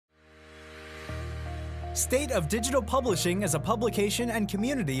State of Digital Publishing is a publication and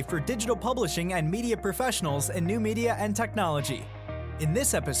community for digital publishing and media professionals in new media and technology. In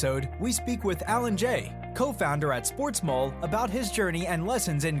this episode, we speak with Alan Jay, co-founder at SportsMole, about his journey and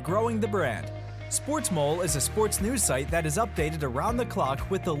lessons in growing the brand. SportsMole is a sports news site that is updated around the clock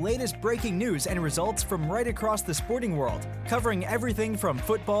with the latest breaking news and results from right across the sporting world, covering everything from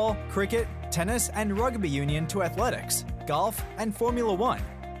football, cricket, tennis, and rugby union to athletics, golf, and Formula One.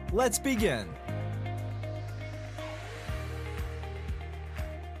 Let's begin.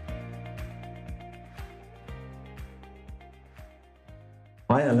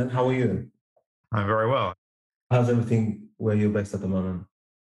 Hi, Alan. How are you? I'm very well. How's everything where you're based at the moment?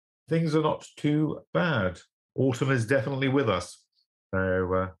 Things are not too bad. Autumn is definitely with us.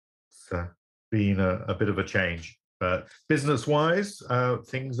 So it's been a bit of a change. But business-wise,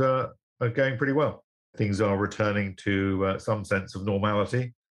 things are going pretty well. Things are returning to some sense of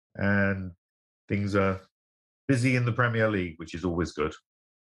normality, and things are busy in the Premier League, which is always good.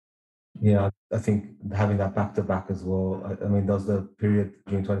 Yeah, I think having that back-to-back as well. I mean, there was the period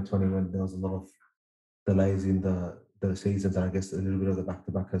during 2020 when there was a lot of delays in the seasons, and I guess a little bit of the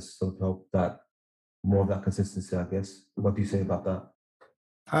back-to-back has sort of helped that, more of that consistency, I guess. What do you say about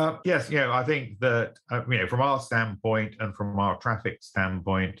that? Yes, I think that from our standpoint and from our traffic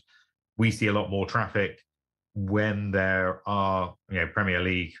standpoint, we see a lot more traffic when there are Premier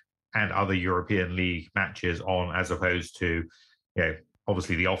League and other European League matches on, as opposed to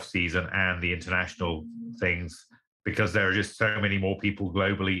obviously the off season and the international things, because there are just so many more people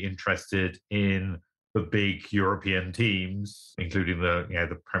globally interested in the big European teams, including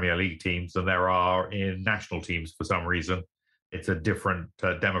the Premier League teams, than there are in national teams for some reason. It's a different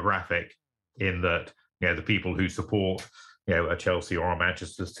demographic in that the people who support a Chelsea or a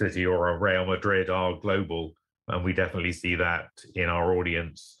Manchester City or a Real Madrid are global, and we definitely see that in our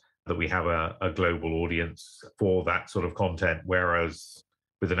audience, that we have a global audience for that sort of content, whereas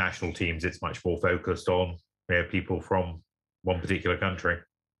with the national teams it's much more focused on people from one particular country.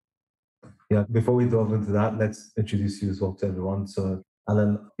 Yeah, before we delve into that, let's introduce you as well to everyone. So,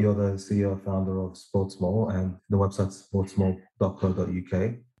 Alan, you're the CEO and founder of SportsMole, and the website's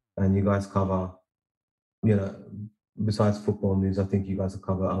sportsmole.co.uk. And you guys cover, besides football news, I think you guys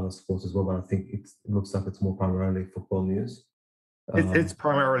cover other sports as well, but I think it looks like it's more primarily football news. It's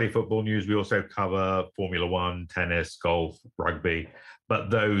primarily football news. We also cover Formula One, tennis, golf, rugby, but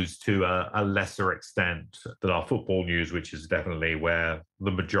those to a lesser extent than our football news, which is definitely where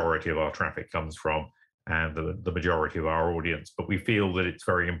the majority of our traffic comes from and the majority of our audience. But we feel that it's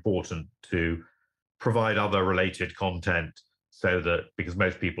very important to provide other related content, so that, because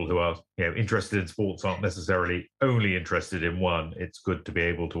most people who are interested in sports aren't necessarily only interested in one, it's good to be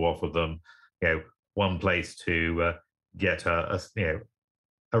able to offer them one place to get a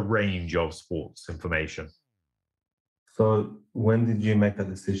range of sports information. So when did you make that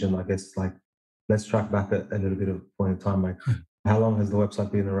decision? I guess, let's track back a little bit of point in time. Like, how long has the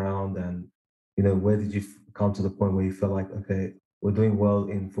website been around, and where did you come to the point where you felt like, okay, we're doing well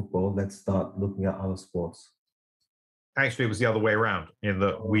in football, let's start looking at other sports? Actually, it was the other way around, in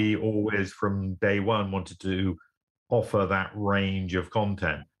that we always, from day one, wanted to offer that range of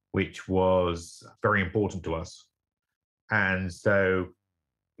content, which was very important to us. And so,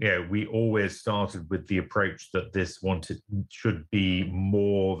 we always started with the approach that this should be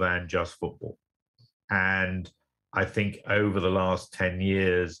more than just football. And I think over the last 10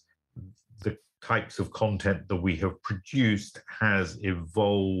 years, the types of content that we have produced has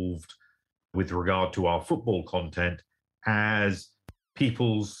evolved with regard to our football content, as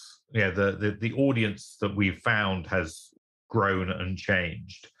people's, the audience that we've found has grown and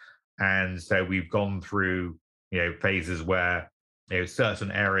changed. And so we've gone through phases where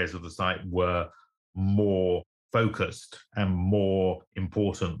certain areas of the site were more focused and more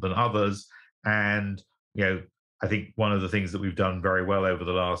important than others. And I think one of the things that we've done very well over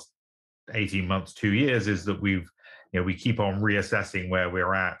the last 18 months, 2 years, is that we keep on reassessing where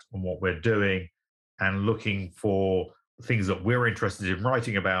we're at and what we're doing, and looking for things that we're interested in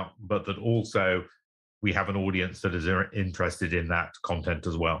writing about, but that also we have an audience that is interested in that content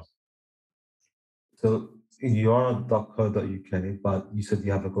as well. So you are on .co.uk, but you said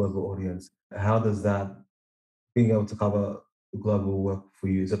you have a global audience. How does that, being able to cover the global, work for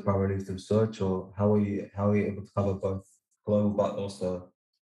you? Is it primarily through search, or how are you able to cover both global but also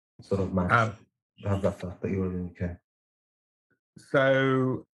sort of match have that fact that you're in the UK?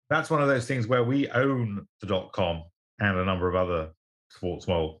 So that's one of those things where we own the .com and a number of other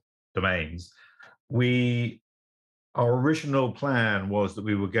SportsMole domains. Our original plan was that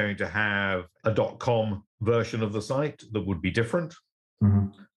we were going to have a .com version of the site that would be different. Mm-hmm.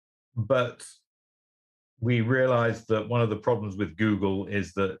 But we realized that one of the problems with Google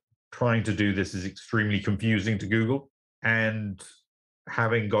is that trying to do this is extremely confusing to Google. And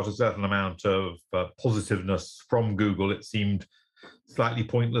having got a certain amount of positiveness from Google, it seemed slightly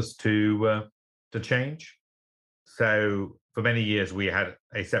pointless to change. So for many years, we had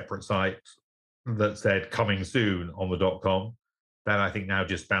a separate site that said coming soon on the .com. That I think now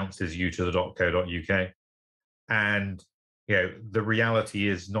just bounces you to the .co.uk. And the reality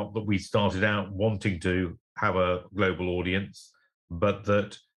is not that we started out wanting to have a global audience, but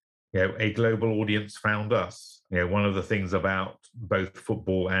that a global audience found us. One of the things about both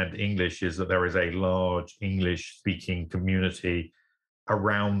football and English is that there is a large English-speaking community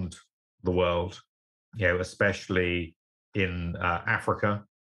around the world, especially in Africa,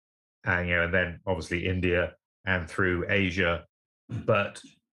 and then obviously India and through Asia. But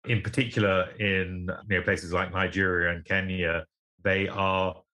in particular, in places like Nigeria and Kenya, they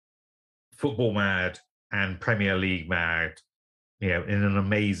are football mad and Premier League mad, in an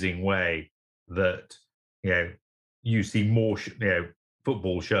amazing way that you see more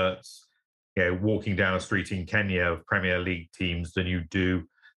football shirts walking down a street in Kenya of Premier League teams than you do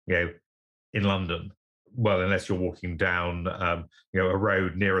in London. Well, unless you're walking down a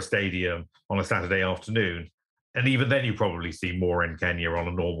road near a stadium on a Saturday afternoon. And even then, you probably see more in Kenya on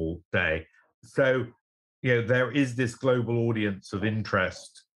a normal day. So, there is this global audience of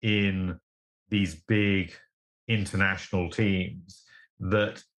interest in these big international teams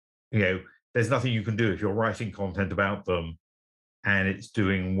that, there's nothing you can do. If you're writing content about them and it's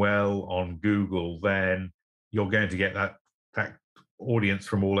doing well on Google, then you're going to get that audience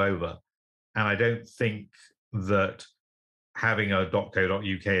from all over. And I don't think that having a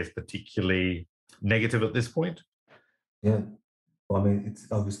 .co.uk is particularly negative at this point. Yeah. Well, I mean, it's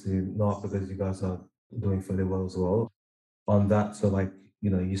obviously not, because you guys are doing fairly well as well. On that, so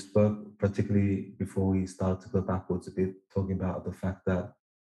you spoke particularly before we start to go backwards a bit, talking about the fact that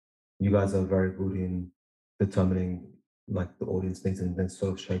you guys are very good in determining the audience needs and then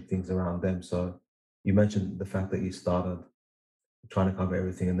sort of shape things around them. So you mentioned the fact that you started trying to cover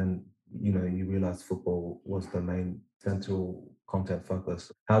everything, and then you realized football was the main central content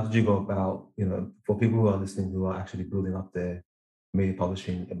focus. How did you go about, for people who are listening who are actually building up their media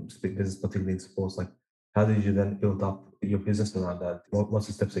publishing business, particularly in sports, how did you then build up your business around that? What's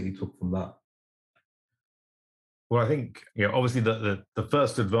the steps that you took from that? Well, I think, obviously the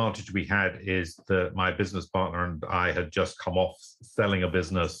first advantage we had is that my business partner and I had just come off selling a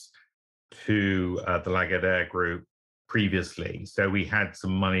business to the Lagardère Group previously. So we had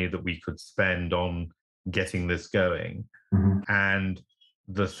some money that we could spend on getting this going. Mm-hmm. And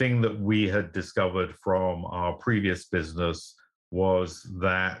the thing that we had discovered from our previous business was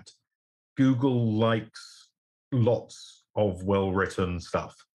that Google likes lots of well-written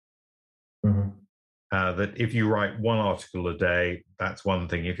stuff. Mm-hmm. That if you write one article a day, that's one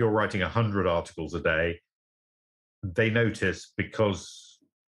thing. If you're writing 100 articles a day, they notice, because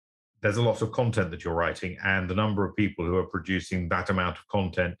there's a lot of content that you're writing, and the number of people who are producing that amount of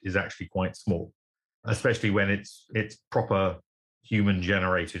content is actually quite small, especially when it's proper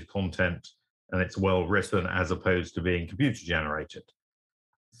human-generated content and it's well-written as opposed to being computer-generated.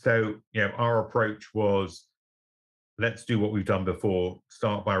 So, our approach was, let's do what we've done before,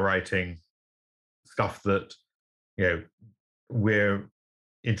 start by writing stuff that we're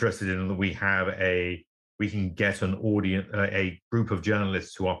interested in, that we can get an audience, a group of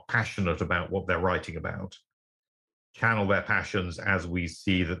journalists who are passionate about what they're writing about, channel their passions as we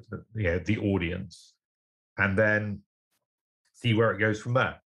see the audience, and then see where it goes from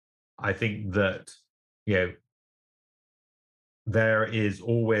there. I think that there is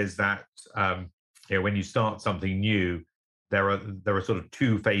always that when you start something new, there are sort of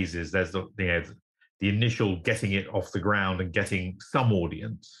two phases. There's the initial getting it off the ground and getting some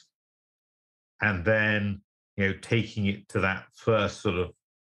audience, and then taking it to that first sort of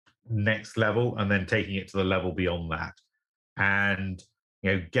next level, and then taking it to the level beyond that, and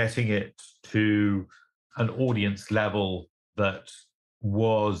getting it to an audience level that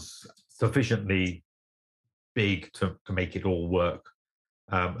was sufficiently big to make it all work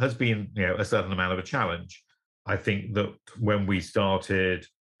has been a certain amount of a challenge. I think that when we started,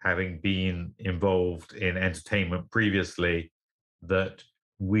 having been involved in entertainment previously, that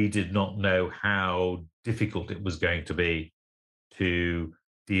we did not know how difficult it was going to be to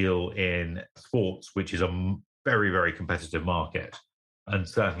deal in sports, which is a very, very competitive market. And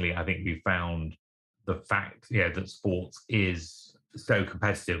certainly, I think we found the fact that sports is so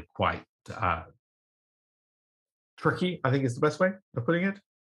competitive quite tricky, I think is the best way of putting it,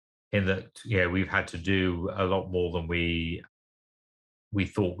 in that we've had to do a lot more than we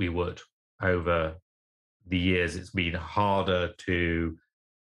thought we would over the years, it's been harder to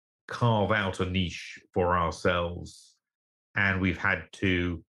carve out a niche for ourselves. And we've had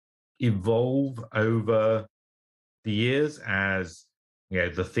to evolve over the years as,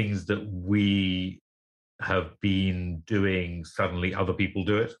 the things that we have been doing, suddenly other people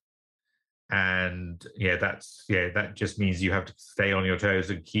do it. And that just means you have to stay on your toes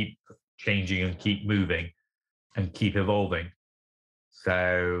and keep changing and keep moving and keep evolving.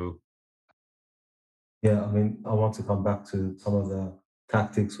 So Yeah, I mean, I want to come back to some of the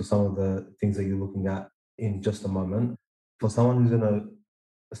tactics or some of the things that you're looking at in just a moment. For someone who's going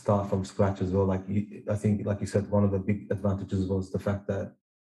to start from scratch as well, I think, like you said, one of the big advantages was the fact that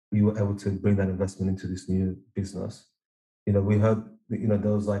you were able to bring that investment into this new business. We heard,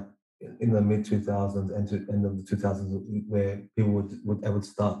 there was like in the mid 2000s and to end of the 2000s where people would able to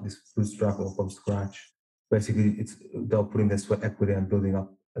start this bootstrap or from scratch. Basically, they're putting their sweat equity and building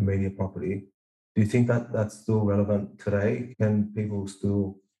up a media property. Do you think that that's still relevant today? Can people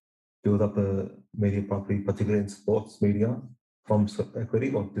still build up a media property, particularly in sports media, from sweat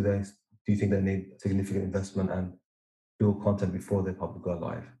equity, or do you think they need significant investment and build content before they publicly go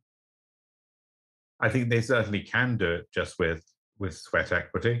live? I think they certainly can do it just with sweat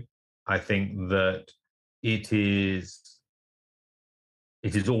equity. I think that it is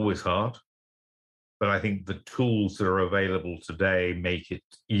always hard, but I think the tools that are available today make it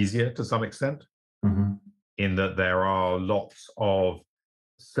easier to some extent, in that there are lots of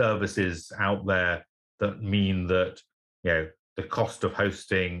services out there that mean that the cost of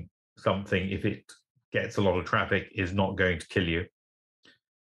hosting something, if it gets a lot of traffic, is not going to kill you,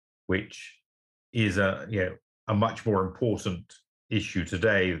 which is a much more important issue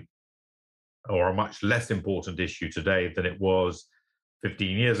today, or a much less important issue today than it was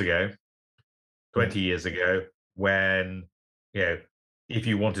 15 years ago, 20 years ago, when if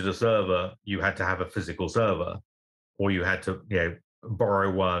you wanted a server, you had to have a physical server, or you had to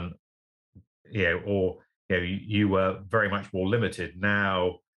borrow one, or you were very much more limited.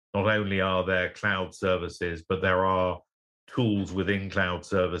 Now, not only are there cloud services, but there are tools within cloud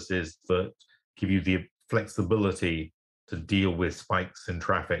services that give you the flexibility to deal with spikes in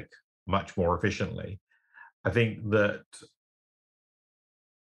traffic much more efficiently. I think that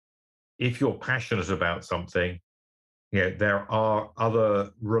if you're passionate about something, there are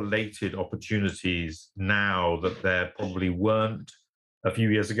other related opportunities now that there probably weren't a few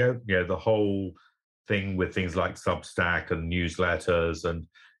years ago. The whole thing with things like Substack and newsletters and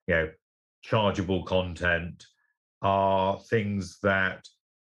chargeable content are things that,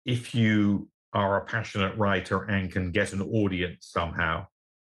 if you are a passionate writer and can get an audience somehow,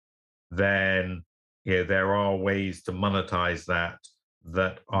 then there are ways to monetize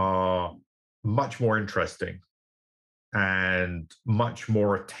that are much more interesting and much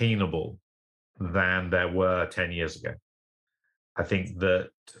more attainable than there were 10 years ago. I think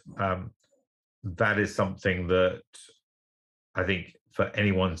that that is something that I think for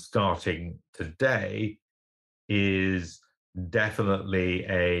anyone starting today is definitely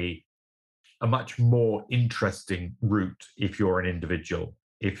a much more interesting route if you're an individual,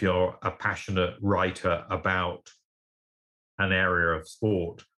 if you're a passionate writer about an area of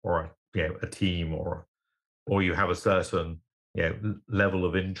sport or a team, or you have a certain level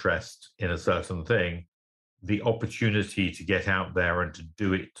of interest in a certain thing. The opportunity to get out there and to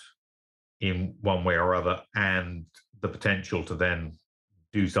do it in one way or other, and the potential to then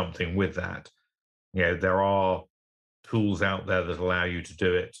do something with that. There are tools out there that allow you to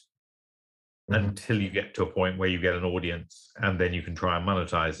do it until you get to a point where you get an audience, and then you can try and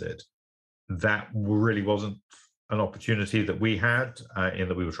monetize it. That really wasn't an opportunity that we had, in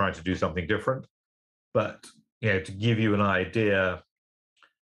that we were trying to do something different. But to give you an idea,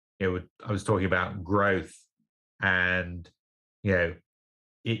 I was talking about growth, and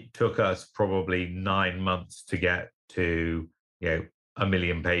it took us probably 9 months to get to 1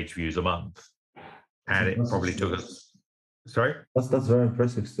 million page views a month, and it probably took us. Sorry, that's very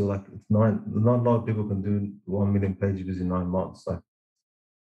impressive. Still, like, it's not a lot of people can do 1 million page views in 9 months. Like,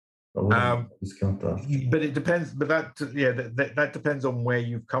 I wouldn't discount that. But it depends. But that depends on where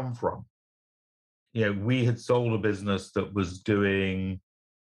you've come from. We had sold a business that was doing,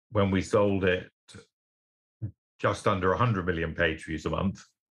 when we sold it, just under 100 million page views a month.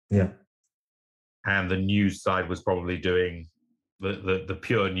 Yeah. And the news side was probably doing, the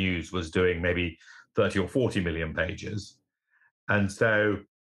pure news was doing maybe 30 or 40 million pages. And so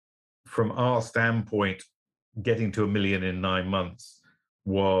from our standpoint, getting to 1 million in 9 months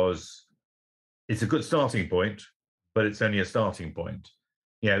it's a good starting point, but it's only a starting point.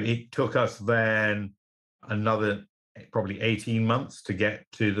 It took us then another probably 18 months to get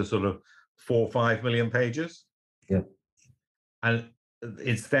to the sort of 4 or 5 million pages. Yep. And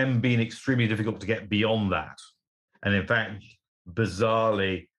it's then been extremely difficult to get beyond that. And in fact,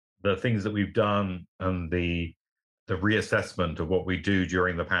 bizarrely, the things that we've done and the reassessment of what we do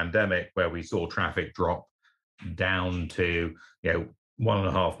during the pandemic, where we saw traffic drop down to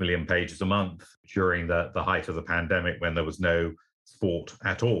 1.5 million pages a month during the height of the pandemic when there was no sport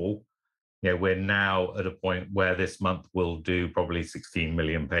at all. We're now at a point where this month we'll do probably 16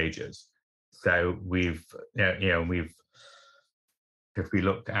 million pages. So we've if we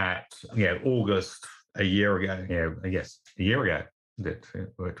look at August a year ago, a year ago,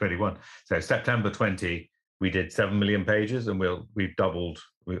 we're 21. So September 20, we did 7 million pages, and we've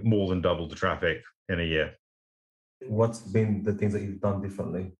more than doubled the traffic in a year. What's been the things that you've done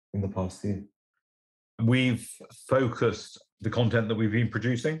differently in the past year? We've focused the content that we've been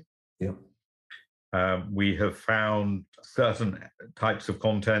producing. Yeah. We have found certain types of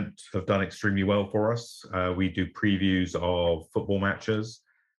content have done extremely well for us. We do previews of football matches,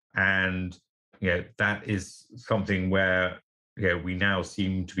 and that is something where we now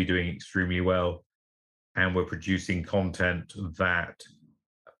seem to be doing extremely well, and we're producing content that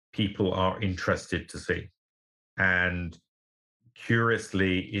people are interested to see. And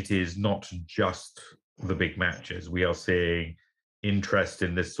curiously, it is not just the big matches. We are seeing interest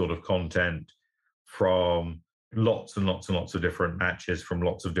in this sort of content from lots and lots and lots of different matches from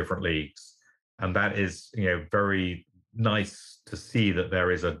lots of different leagues. And that is, very nice to see that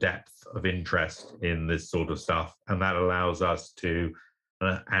there is a depth of interest in this sort of stuff. And that allows us to,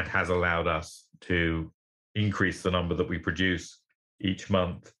 and has allowed us to increase the number that we produce each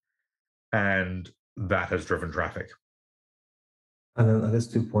month. And that has driven traffic. And then I guess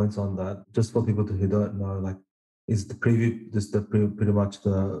 2 points on that, just for people who don't know, like, is the preview just pretty much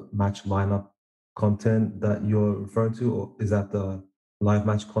the match lineup content that you're referring to, or is that the live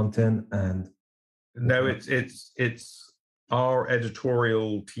match content? And no, it's our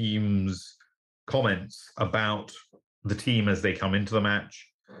editorial team's comments about the team as they come into the match,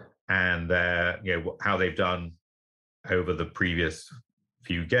 and their how they've done over the previous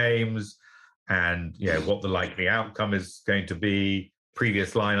few games, and what the likely outcome is going to be,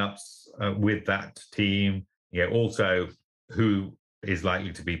 previous lineups with that team, also who is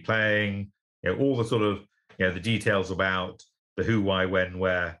likely to be playing, all the sort of the details about the who, why, when,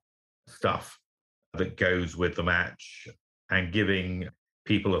 where stuff that goes with the match, and giving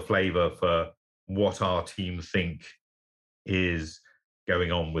people a flavor for what our team think is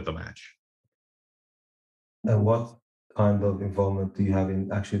going on with the match. And what kind of involvement do you have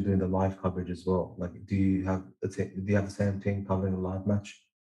in actually doing the live coverage as well? Like, do you have the same team covering a live match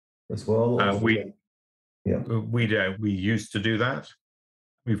as well? We don't. We used to do that.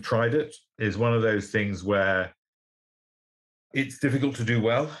 We've tried it. It's one of those things where it's difficult to do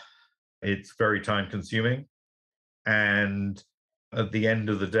well. It's very time consuming. And at the end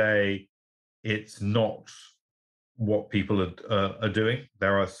of the day, it's not what people are doing.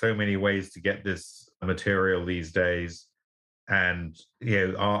 There are so many ways to get this material these days. And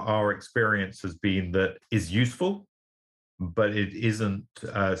our experience has been that is useful, but it isn't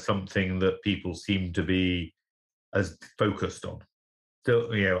something that people seem to be as focused on.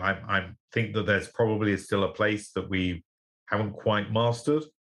 Still, I think that there's probably still a place that we haven't quite mastered.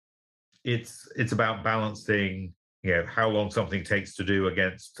 It's about balancing, how long something takes to do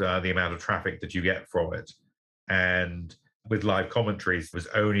against the amount of traffic that you get from it. And with live commentaries, there's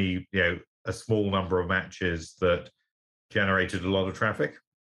only a small number of matches that generated a lot of traffic.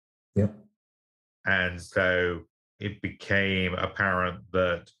 Yep. And so it became apparent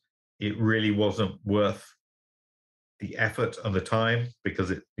that it really wasn't worth the effort and the time,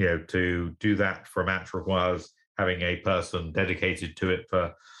 because it, to do that for a match requires having a person dedicated to it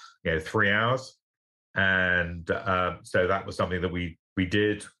for 3 hours. And so that was something that we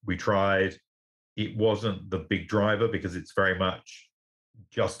did. We tried. It wasn't the big driver because it's very much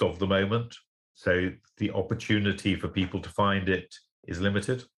just of the moment. So the opportunity for people to find it is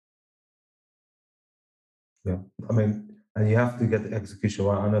limited. Yeah, I mean, and you have to get the execution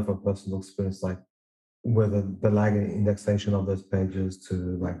right. I know from personal experience, like whether the lag and indexation of those pages to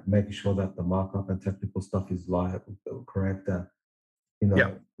like making sure that the markup and technical stuff is live, correct, and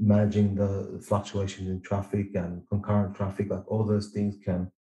managing the fluctuations in traffic and concurrent traffic, like all those things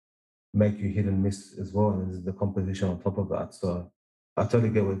can make you hit and miss as well. And there's the composition on top of that. So I totally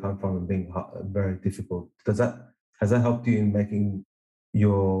get where you come from and being very difficult. Has that helped you in making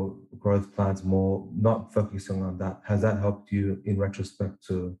your growth plans more, not focusing on that? Has that helped you in retrospect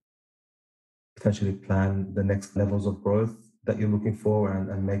to potentially plan the next levels of growth that you're looking for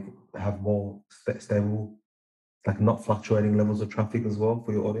and have more stable, like not fluctuating levels of traffic as well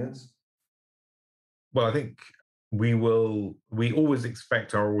for your audience? Well, I think we always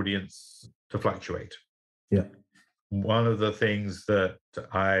expect our audience to fluctuate. Yeah. One of the things that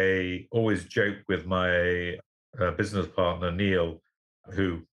I always joke with my business partner, Neil,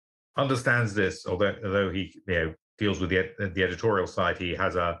 who understands this, although he deals with the editorial side, he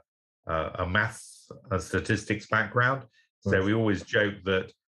has a maths, a statistics background. So Right. we always joke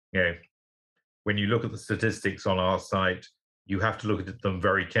that when you look at the statistics on our site, you have to look at them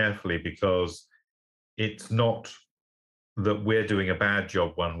very carefully, because it's not that we're doing a bad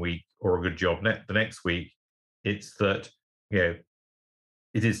job one week or a good job the next week. It's that it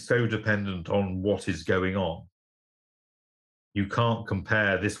is so dependent on what is going on. You can't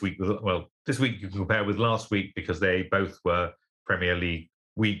compare this week with, this week you can compare with last week because they both were Premier League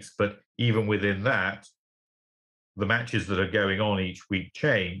weeks, but even within that, the matches that are going on each week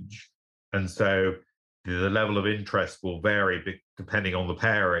change, and so the level of interest will vary depending on the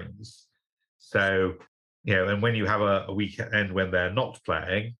pairings. So and when you have a weekend when they're not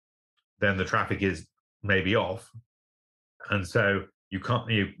playing, then the traffic is maybe off, and so you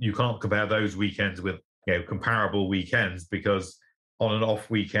can't compare those weekends with comparable weekends, because on an off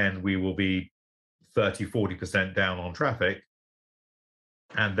weekend we will be 30-40% down on traffic,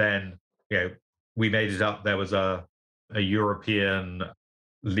 and then we made it up. There was a European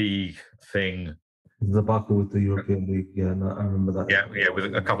League thing, The debacle with the European League. Yeah, no, I remember that.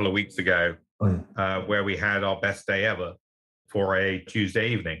 with a couple of weeks ago. Oh, yeah. Where we had our best day ever for a Tuesday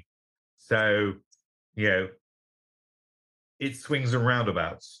evening. So, it swings and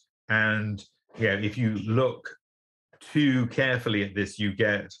roundabouts. And if you look too carefully at this, you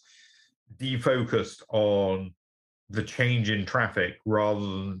get defocused on the change in traffic rather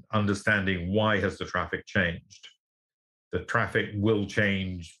than understanding why has the traffic changed. The traffic will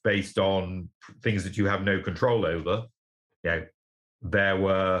change based on things that you have no control over. There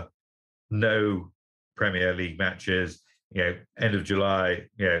were no Premier League matches, end of July,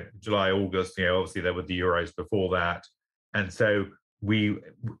 July, August, obviously there were the Euros before that. And so we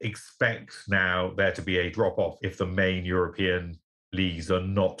expect now there to be a drop off if the main European leagues are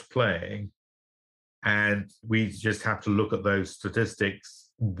not playing. And we just have to look at those statistics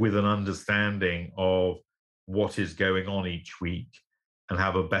with an understanding of what is going on each week and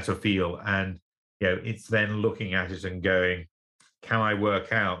have a better feel. And, it's then looking at it and going, can I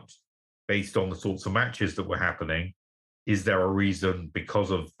work out, based on the sorts of matches that were happening, is there a reason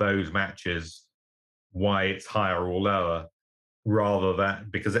because of those matches why it's higher or lower, rather than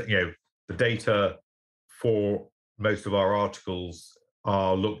because the data for most of our articles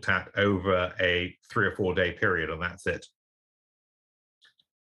are looked at over a 3 or 4 day period, and that's it.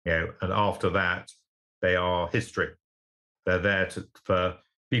 And after that, they are history. They're there for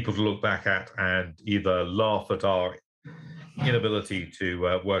people to look back at and either laugh at our inability to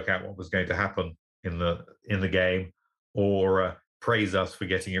work out what was going to happen in the game, or praise us for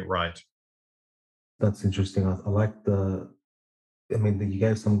getting it right. That's interesting. I like you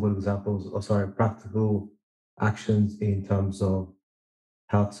gave some good examples, practical actions in terms of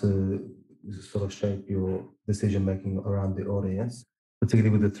how to sort of shape your decision making around the audience,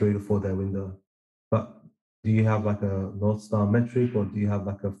 particularly with the 3 to 4 day window. But do you have like a North Star metric, or do you have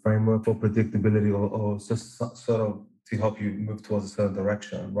like a framework for predictability, or just sort of to help you move towards a certain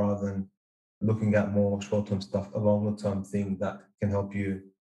direction rather than looking at more short-term stuff, a longer-term thing that can help you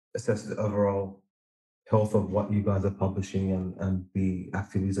assess the overall health of what you guys are publishing and the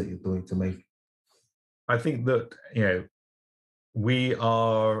activities that you're doing to make? I think that, we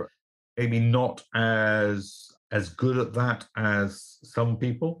are maybe not as good at that as some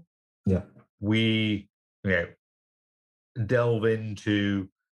people. Yeah. We, delve into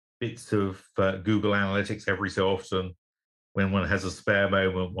bits of Google Analytics every so often. When one has a spare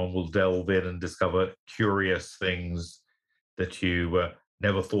moment, one will delve in and discover curious things that you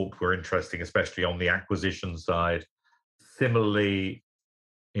never thought were interesting, especially on the acquisition side. Similarly,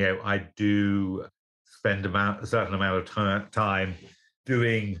 I do spend a certain amount of time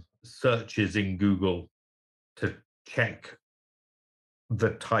doing searches in Google to check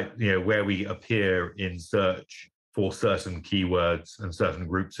the type, where we appear in search for certain keywords and certain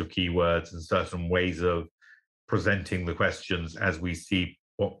groups of keywords and certain ways of presenting the questions as we see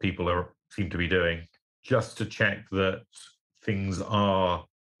what people seem to be doing, just to check that things are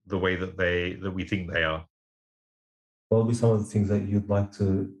the way that we think they are. What will be some of the things that you'd like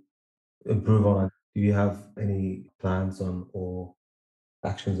to improve on? Do you have any plans on or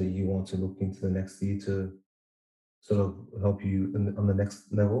actions that you want to look into the next year to sort of help you on the next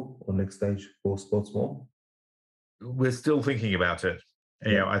level or next stage for Sportsmore? We're still thinking about it.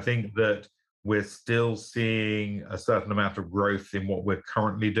 Yeah. I think that we're still seeing a certain amount of growth in what we're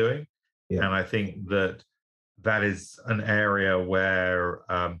currently doing. Yeah. And I think that is an area where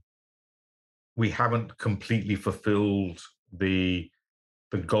we haven't completely fulfilled the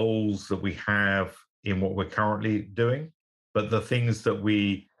goals that we have in what we're currently doing. But the things that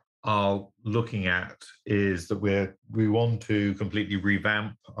we are looking at is that we want to completely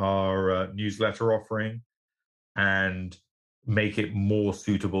revamp our newsletter offering and make it more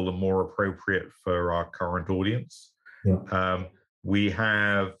suitable and more appropriate for our current audience. Yeah. We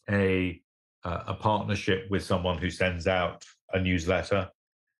have a partnership with someone who sends out a newsletter,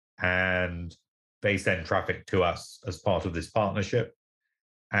 and they send traffic to us as part of this partnership.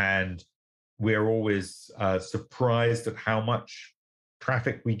 And we're always surprised at how much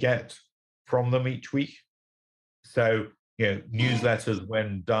traffic we get from them each week. So, newsletters,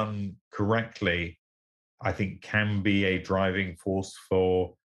 when done correctly, I think can be a driving force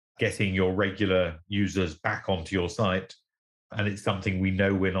for getting your regular users back onto your site. And it's something we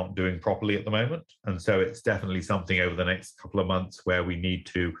know we're not doing properly at the moment. And so it's definitely something over the next couple of months where we need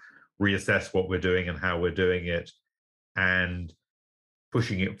to reassess what we're doing and how we're doing it, and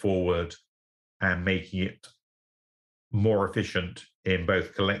pushing it forward and making it more efficient in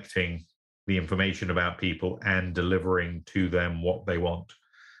both collecting the information about people and delivering to them what they want,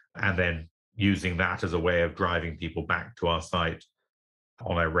 and then using that as a way of driving people back to our site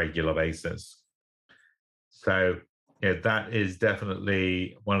on a regular basis. So that is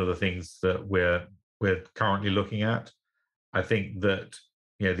definitely one of the things that we're currently looking at. I think that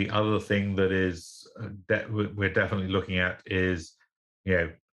the other thing that is we're definitely looking at is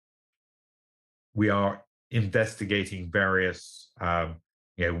we are investigating various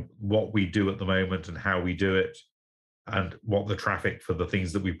what we do at the moment and how we do it, and what the traffic for the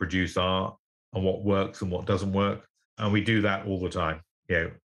things that we produce are, and what works and what doesn't work. And we do that all the time.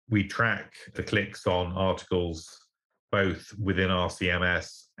 We track the clicks on articles both within our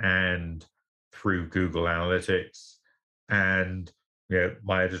CMS and through Google Analytics. And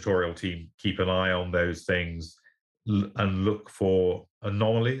my editorial team keep an eye on those things and look for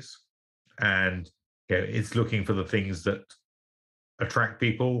anomalies. And it's looking for the things that attract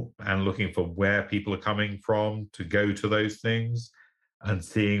people and looking for where people are coming from to go to those things, and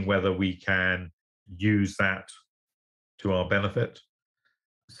seeing whether we can use that to our benefit.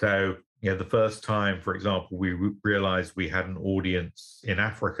 So, the first time, for example, we realized we had an audience in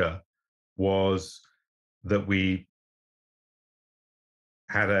Africa was that we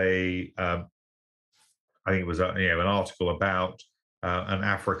had I think it was an article about an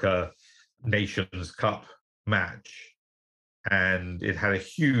Africa Nations Cup match, and it had a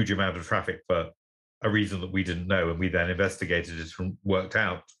huge amount of traffic for a reason that we didn't know. And we then investigated it and worked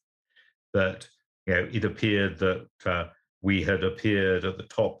out that it appeared that we had appeared at the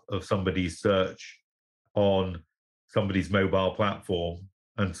top of somebody's search on somebody's mobile platform,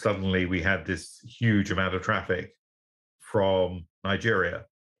 and suddenly we had this huge amount of traffic from Nigeria.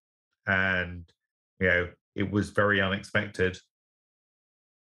 And it was very unexpected,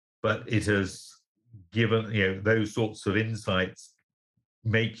 but it has given those sorts of insights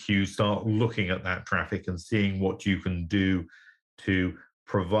make you start looking at that traffic and seeing what you can do to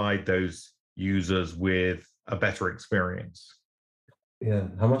provide those users with a better experience. Yeah.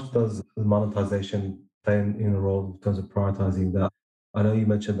 How much does monetization play in a role in terms of prioritizing that? I know you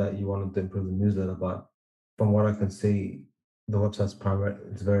mentioned that you wanted to improve the newsletter, but from what I can see, the website's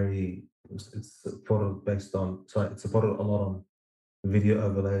it's supported it's supported a lot on video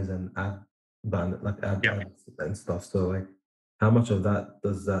overlays and ad ads and stuff. So how much of that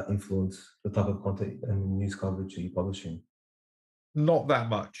does that influence the type of content and news coverage you're publishing? Not that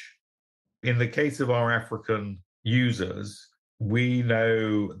much. In the case of our African users, we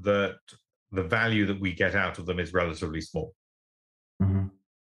know that the value that we get out of them is relatively small. Mm-hmm.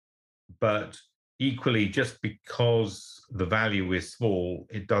 But equally, just because the value is small,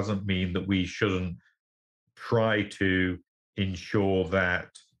 it doesn't mean that we shouldn't try to ensure that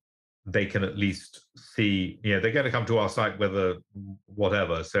they can at least see, they're going to come to our site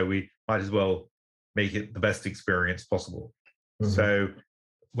whatever. So we might as well make it the best experience possible. Mm-hmm. So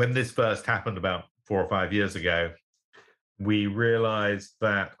when this first happened about 4 or 5 years ago, we realized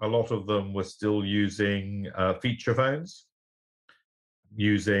that a lot of them were still using feature phones,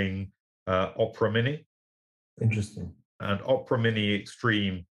 using Opera Mini. Interesting. And Opera Mini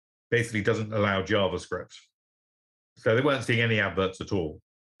Extreme basically doesn't allow JavaScript. So they weren't seeing any adverts at all.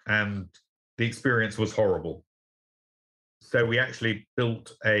 And the experience was horrible. So we actually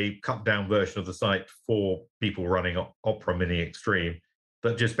built a cut-down version of the site for people running Opera Mini Extreme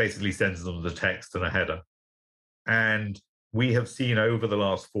that just basically sends them the text and a header. And we have seen over the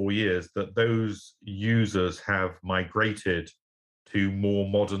last 4 years that those users have migrated to more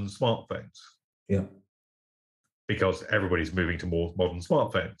modern smartphones. Yeah. Because everybody's moving to more modern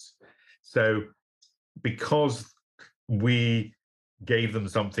smartphones. So because we gave them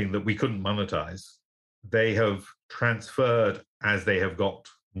something that we couldn't monetize, they have transferred as they have got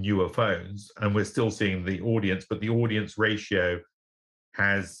newer phones, and we're still seeing the audience, but the audience ratio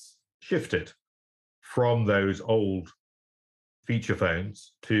has shifted from those old feature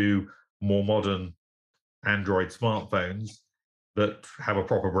phones to more modern Android smartphones that have a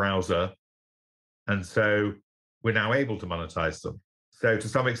proper browser. And so we're now able to monetize them. So to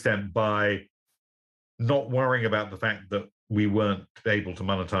some extent, by not worrying about the fact that we weren't able to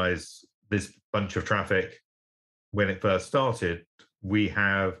monetize this bunch of traffic when it first started, we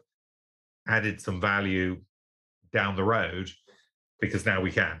have added some value down the road because now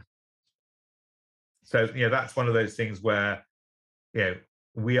we can. So, that's one of those things where,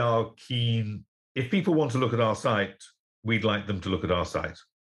 we are keen. If people want to look at our site, we'd like them to look at our site.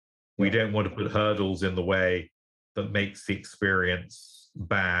 We don't want to put hurdles in the way that makes the experience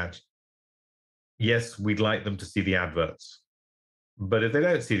bad. Yes, we'd like them to see the adverts. But if they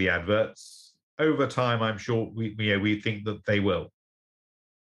don't see the adverts, over time, I'm sure we think that they will.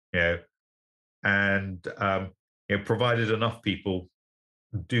 And provided enough people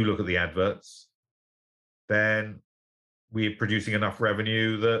do look at the adverts, then we're producing enough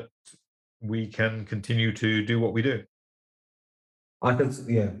revenue that we can continue to do what we do. Alan, to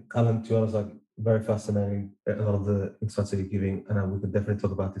be honest, very fascinating, a lot of the insights that you're giving, and we could definitely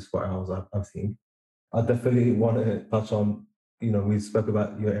talk about this for hours, I think. I definitely want to touch on, we spoke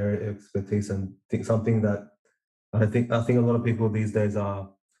about your area of expertise, and think something that I think a lot of people these days are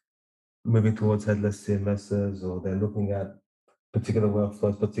moving towards headless CMSs, or they're looking at particular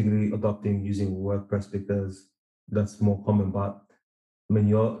workflows, particularly adopting using WordPress because that's more common. But I mean,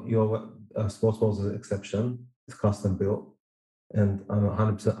 your Sportsballs is an exception. It's custom built. And I'm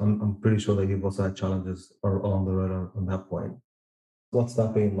 100%. I'm pretty sure that you've also had challenges along the road on that point. What's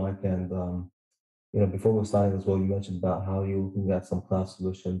that been like? And before we're starting as well, you mentioned about how you're looking at some cloud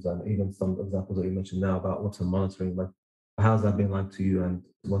solutions, and even some examples that you mentioned now about what's monitoring. Like, how's that been like to you, and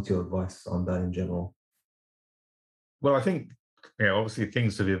what's your advice on that in general? Well, I think obviously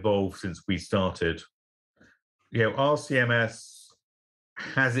things have evolved since we started. Our CMS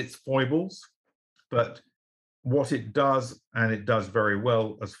has its foibles, but what it does, and it does very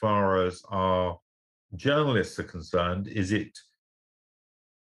well as far as our journalists are concerned, is it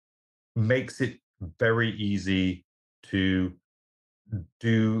makes it very easy to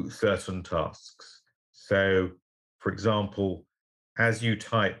do certain tasks. So, for example, as you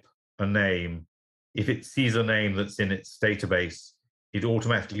type a name, if it sees a name that's in its database, it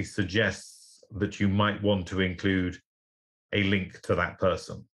automatically suggests that you might want to include a link to that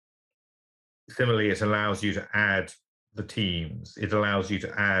person. Similarly, it allows you to add the teams. It allows you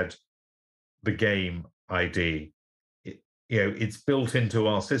to add the game ID. It's built into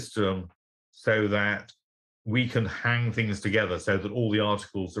our system so that we can hang things together so that all the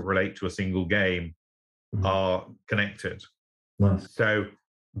articles that relate to a single game are connected. Nice. So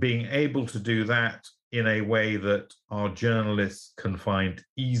being able to do that in a way that our journalists can find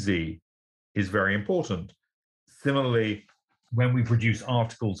easy is very important. Similarly, when we produce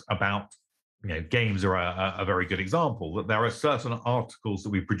articles about games are a very good example, that there are certain articles that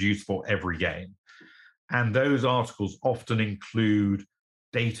we produce for every game. And those articles often include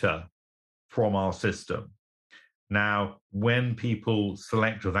data from our system. Now, when people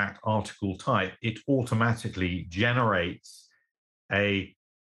select that article type, it automatically generates a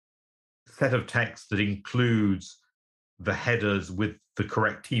set of text that includes the headers with the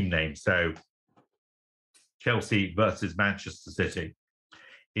correct team name. So Chelsea versus Manchester City.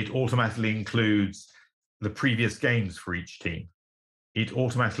 It automatically includes the previous games for each team. It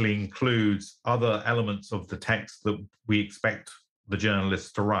automatically includes other elements of the text that we expect the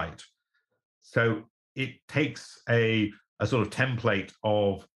journalists to write. So it takes a sort of template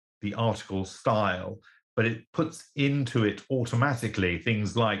of the article style, but it puts into it automatically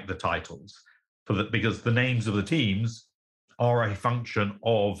things like the titles, because the names of the teams are a function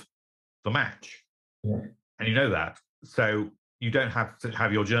of the match. Yeah. And you know that. So you don't have to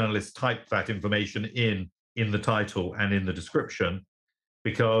have your journalists type that information in the title and in the description,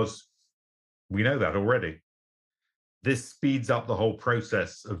 because we know that already. This speeds up the whole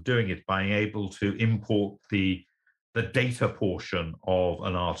process of doing it by being able to import the data portion of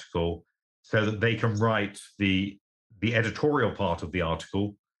an article so that they can write the editorial part of the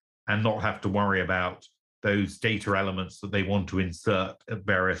article and not have to worry about those data elements that they want to insert at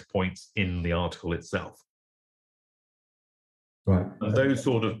various points in the article itself. Right. And those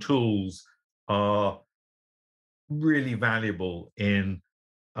sort of tools are really valuable in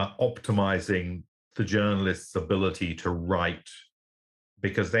optimizing the journalist's ability to write,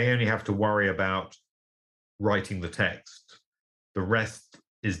 because they only have to worry about writing the text. The rest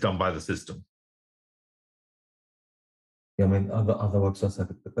is done by the system. Yeah, I mean, other websites, like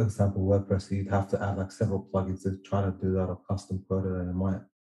for example, WordPress, you'd have to add like several plugins to try to do that or custom code it, and it might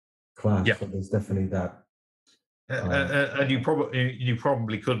clash. Yeah. So there's definitely that. And you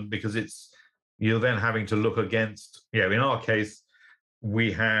probably couldn't, because you're then having to look against, in our case,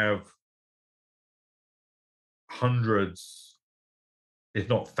 we have hundreds, if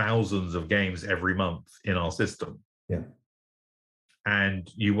not thousands, of games every month in our system. Yeah. And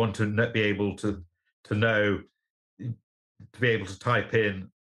you want to be able to know, to be able to type in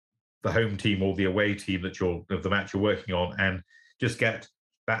the home team or the away team of the match you're working on, and just get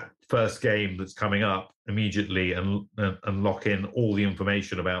that first game that's coming up immediately and lock in all the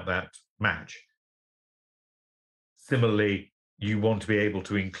information about that match. Similarly, you want to be able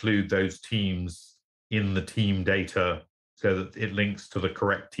to include those teams in the team data so that it links to the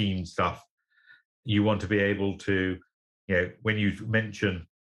correct team stuff. You want to be able to, when you mention,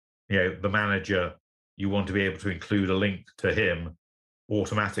 the manager, you want to be able to include a link to him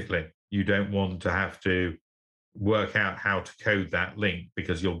automatically. You don't want to have to work out how to code that link,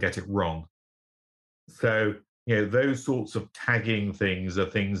 because you'll get it wrong. So, those sorts of tagging things are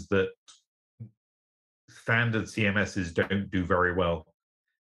things that standard CMSs don't do very well,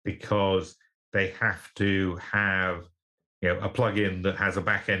 because they have to have, a plugin that has a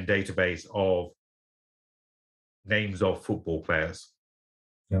back-end database of names of football players.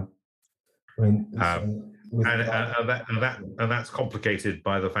 Yeah. I mean, and that's complicated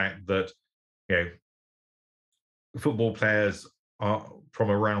by the fact that, football players are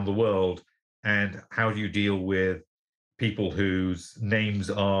from around the world, and how do you deal with people whose names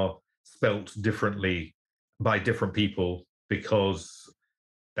are spelt differently by different people, because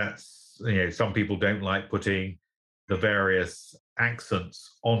that's, some people don't like putting the various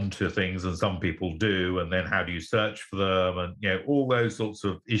accents onto things, and some people do, and then how do you search for them, and all those sorts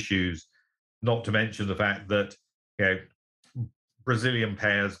of issues, not to mention the fact that Brazilian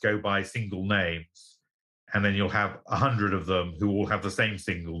pairs go by single names, and then you'll have 100 of them who all have the same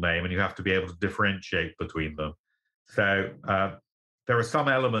single name, and you have to be able to differentiate between them. So there are some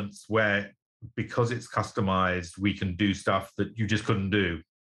elements where, because it's customized, we can do stuff that you just couldn't do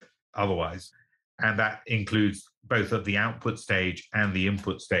otherwise. And that includes both at the output stage and the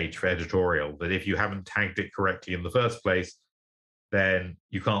input stage for editorial, that if you haven't tagged it correctly in the first place, then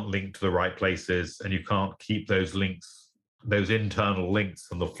you can't link to the right places, and you can't keep those links, those internal links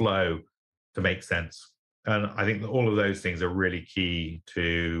and the flow to make sense. And I think that all of those things are really key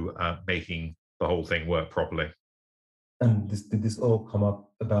to making the whole thing work properly. And did this all come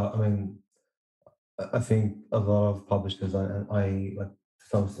up about, I mean, I think a lot of publishers, I like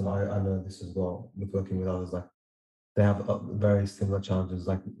something I know this as well, with working with others, like they have very similar challenges.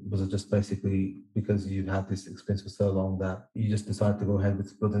 Like, was it just basically because you've had this experience for so long that you just decided to go ahead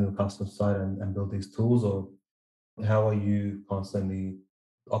with building a custom site and build these tools, or how are you constantly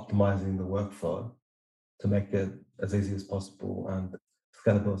optimizing the workflow to make it as easy as possible and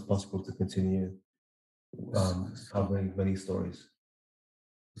scalable as possible to continue covering many stories?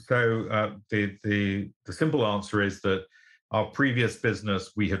 So the simple answer is that our previous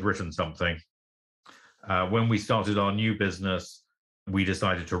business, we had written something. When we started our new business, we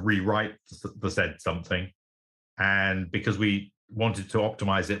decided to rewrite the said something. And because we wanted to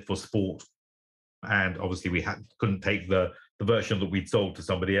optimize it for sport, and obviously we couldn't take the version that we'd sold to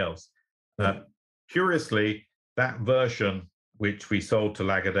somebody else. Curiously, that version, which we sold to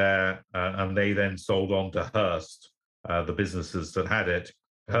Lagardère, and they then sold on to Hearst, the businesses that had it,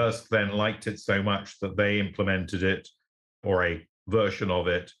 Hearst then liked it so much that they implemented it, or a version of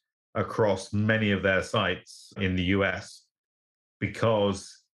it, across many of their sites in the US,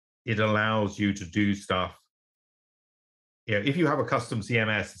 because it allows you to do stuff. If you have a custom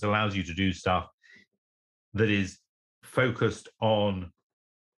CMS, it allows you to do stuff that is focused on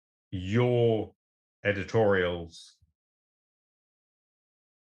your editorials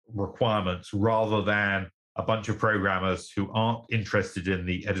requirements, rather than a bunch of programmers who aren't interested in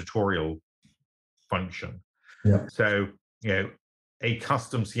the editorial function. Yeah. So, a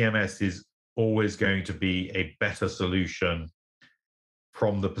custom CMS is always going to be a better solution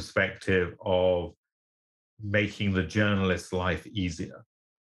from the perspective of making the journalist's life easier.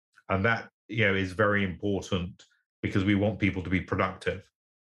 And that, is very important, because we want people to be productive.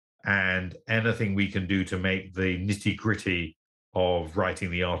 And anything we can do to make the nitty-gritty of writing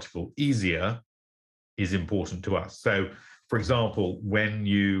the article easier is important to us. So, for example, when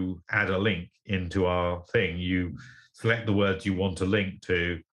you add a link into our thing, you select the words you want to link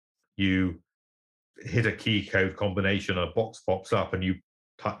to, you hit a key code combination, a box pops up, and you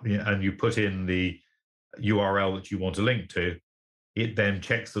put in the URL that you want to link to. It then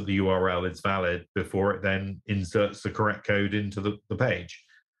checks that the URL is valid before it then inserts the correct code into the page.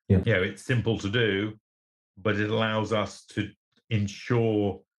 Yeah. It's simple to do, but it allows us to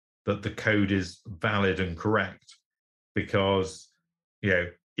ensure that the code is valid and correct, because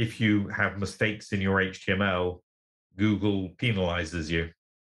if you have mistakes in your HTML, Google penalizes you.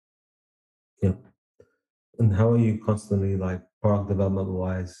 Yeah. And how are you constantly, like, product development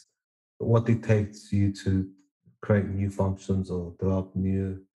wise, what dictates you to create new functions or develop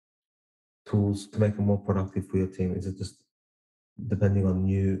new tools to make it more productive for your team? Is it just depending on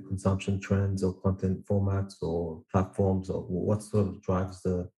new consumption trends or content formats or platforms, or what sort of drives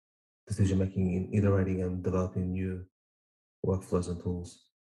the decision making in iterating and developing new workflows and tools?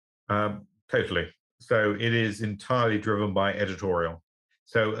 Totally. So it is entirely driven by editorial.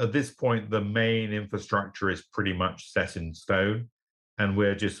 So at this point, the main infrastructure is pretty much set in stone, and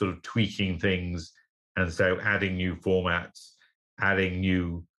we're just sort of tweaking things. And so adding new formats, adding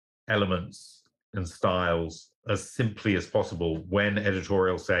new elements and styles as simply as possible. When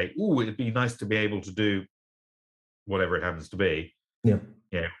editorial say, "Oh, it'd be nice to be able to do whatever it happens to be."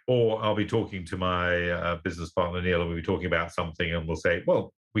 Yeah. Or I'll be talking to my business partner, Neil, and we'll be talking about something, and we'll say,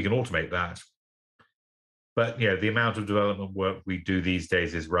 well, we can automate that. But the amount of development work we do these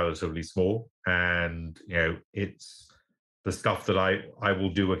days is relatively small, and it's the stuff that I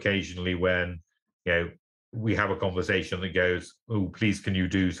will do occasionally when we have a conversation that goes, "Oh, please, can you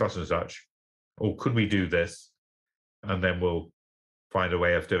do such and such, or could we do this?" And then we'll find a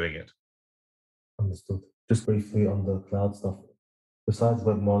way of doing it. Understood. Just briefly on the cloud stuff, besides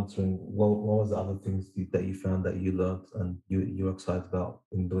web monitoring, what was the other things that you found that you learned and you're excited about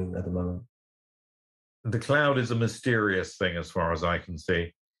in doing at the moment? The cloud is a mysterious thing as far as I can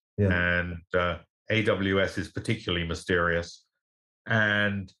see. Yeah. And AWS is particularly mysterious.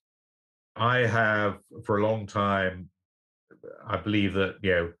 And I have, for a long time, I believe that,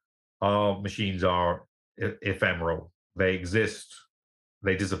 our machines are ephemeral. They exist,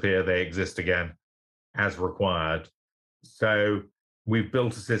 they disappear, they exist again as required. So we've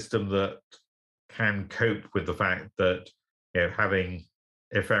built a system that can cope with the fact that, having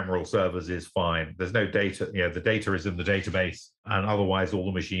ephemeral servers is fine. There's no data, the data is in the database, and otherwise all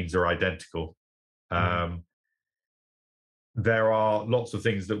the machines are identical. There are lots of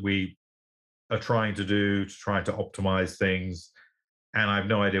things that we are trying to do to try to optimize things, and I have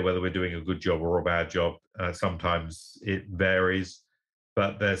no idea whether we're doing a good job or a bad job. Sometimes it varies,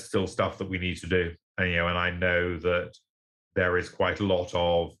 but there's still stuff that we need to do. And I know that there is quite a lot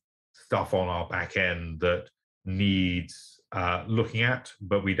of stuff on our back end that needs looking at,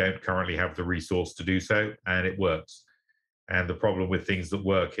 but we don't currently have the resource to do so, and it works. And the problem with things that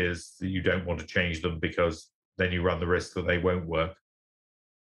work is that you don't want to change them, because then you run the risk that they won't work.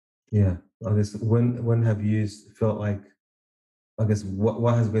 Yeah. I guess when have you felt like, I guess,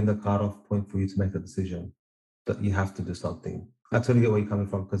 what has been the cutoff point for you to make a decision that you have to do something? I totally get where you're coming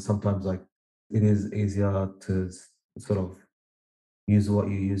from, because sometimes, like, it is easier to sort of use what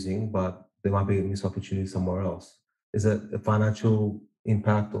you're using, but there might be a missed opportunity somewhere else. Is it a financial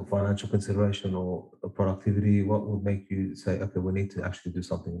impact or financial consideration or a productivity? What would make you say, okay, we need to actually do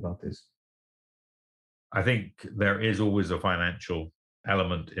something about this? I think there is always a financial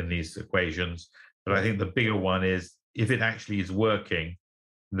element in these equations, but I think the bigger one is, if it actually is working,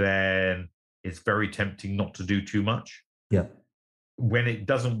 then it's very tempting not to do too much. Yeah. When it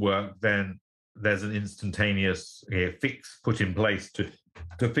doesn't work, then there's an instantaneous fix put in place to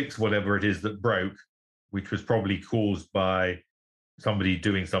fix whatever it is that broke, which was probably caused by somebody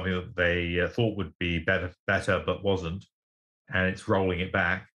doing something that they thought would be better, but wasn't, and it's rolling it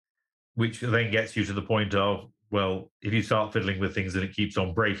back, which then gets you to the point of, well, if you start fiddling with things and it keeps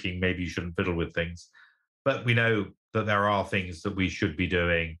on breaking, maybe you shouldn't fiddle with things. But we know that there are things that we should be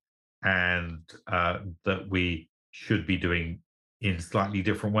doing, and that we should be doing in slightly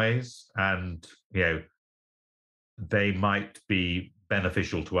different ways. And, they might be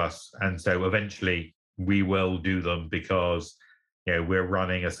beneficial to us. And so eventually we will do them, because, we're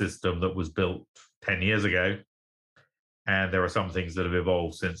running a system that was built 10 years ago. And there are some things that have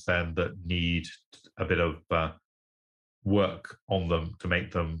evolved since then that need a bit of work on them to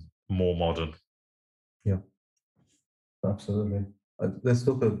make them more modern. Yeah, absolutely. Let's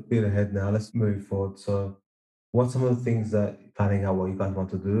look a bit ahead now. Let's move forward. So what's some of the things that planning out what you guys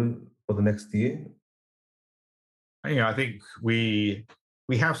want to do for the next year? I think we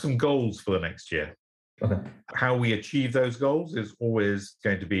have some goals for the next year. Okay. How we achieve those goals is always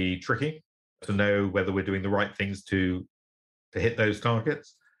going to be tricky to know whether we're doing the right things to hit those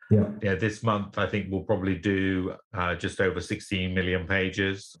targets. Yeah. This month, I think we'll probably do just over 16 million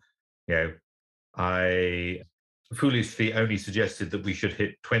pages. I foolishly only suggested that we should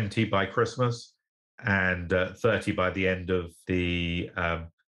hit 20 by Christmas and 30 by the end of the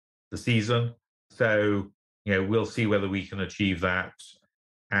season. So, we'll see whether we can achieve that.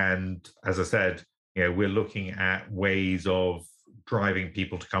 And as I said, we're looking at ways of driving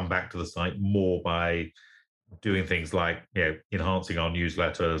people to come back to the site more by doing things like, enhancing our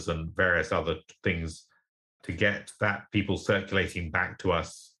newsletters and various other things to get that people circulating back to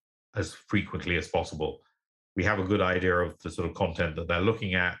us as frequently as possible. We have a good idea of the sort of content that they're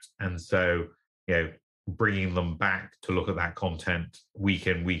looking at. And so, bringing them back to look at that content week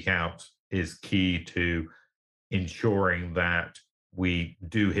in, week out is key to ensuring that we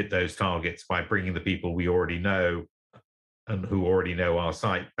do hit those targets by bringing the people we already know and who already know our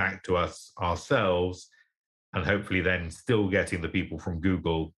site back to us ourselves, and hopefully then still getting the people from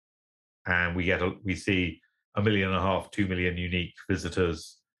Google. And we see 1.5 million, 2 million unique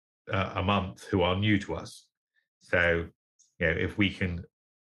visitors a month who are new to us. So, if we can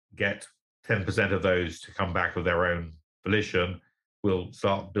get 10% of those to come back of their own volition, we'll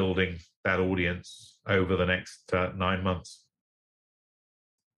start building that audience over the next 9 months.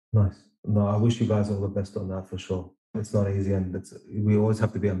 Nice. No, I wish you guys all the best on that for sure. It's not easy, and we always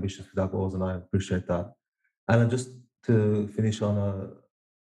have to be ambitious with our goals, and I appreciate that. And just to finish on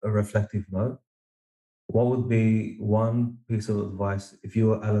a reflective note, what would be one piece of advice if you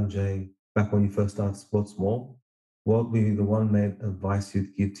were Alan Jay back when you first started Sports More? What would be the one main advice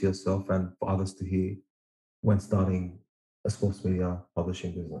you'd give to yourself and for others to hear when starting a sports media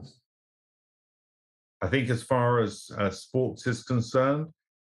publishing business? I think as far as sports is concerned,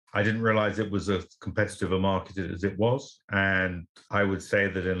 I didn't realize it was as competitive a market as it was. And I would say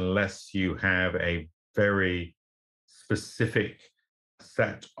that unless you have a very specific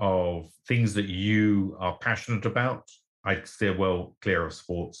set of things that you are passionate about, I'd steer well clear of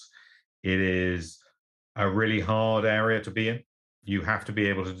sports. It is a really hard area to be in. You have to be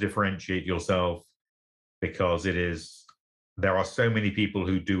able to differentiate yourself because there are so many people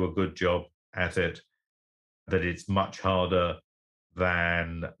who do a good job at it that it's much harder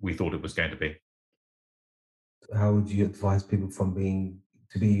than we thought it was going to be. How would you advise people to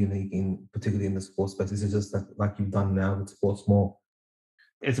be unique particularly in the sports space? Is it just like you've done now with Sports More?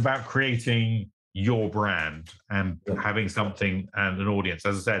 It's about creating your brand and having something and an audience.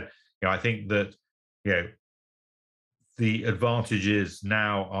 As I said, I think that the advantages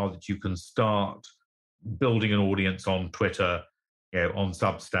now are that you can start building an audience on Twitter, on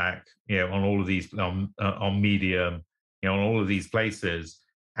Substack, on all of these, on Medium, on all of these places.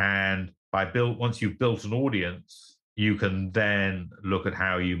 And once you've built an audience, you can then look at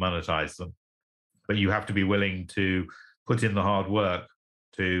how you monetize them. But you have to be willing to put in the hard work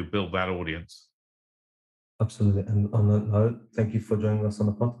to build that audience. Absolutely. And on that note, thank you for joining us on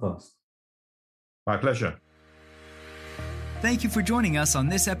the podcast. My pleasure. Thank you for joining us on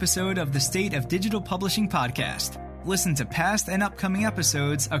this episode of the State of Digital Publishing podcast. Listen to past and upcoming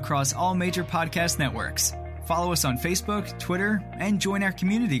episodes across all major podcast networks. Follow us on Facebook, Twitter, and join our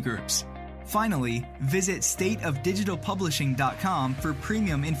community groups. Finally, visit stateofdigitalpublishing.com for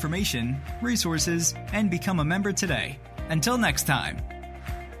premium information, resources, and become a member today. Until next time.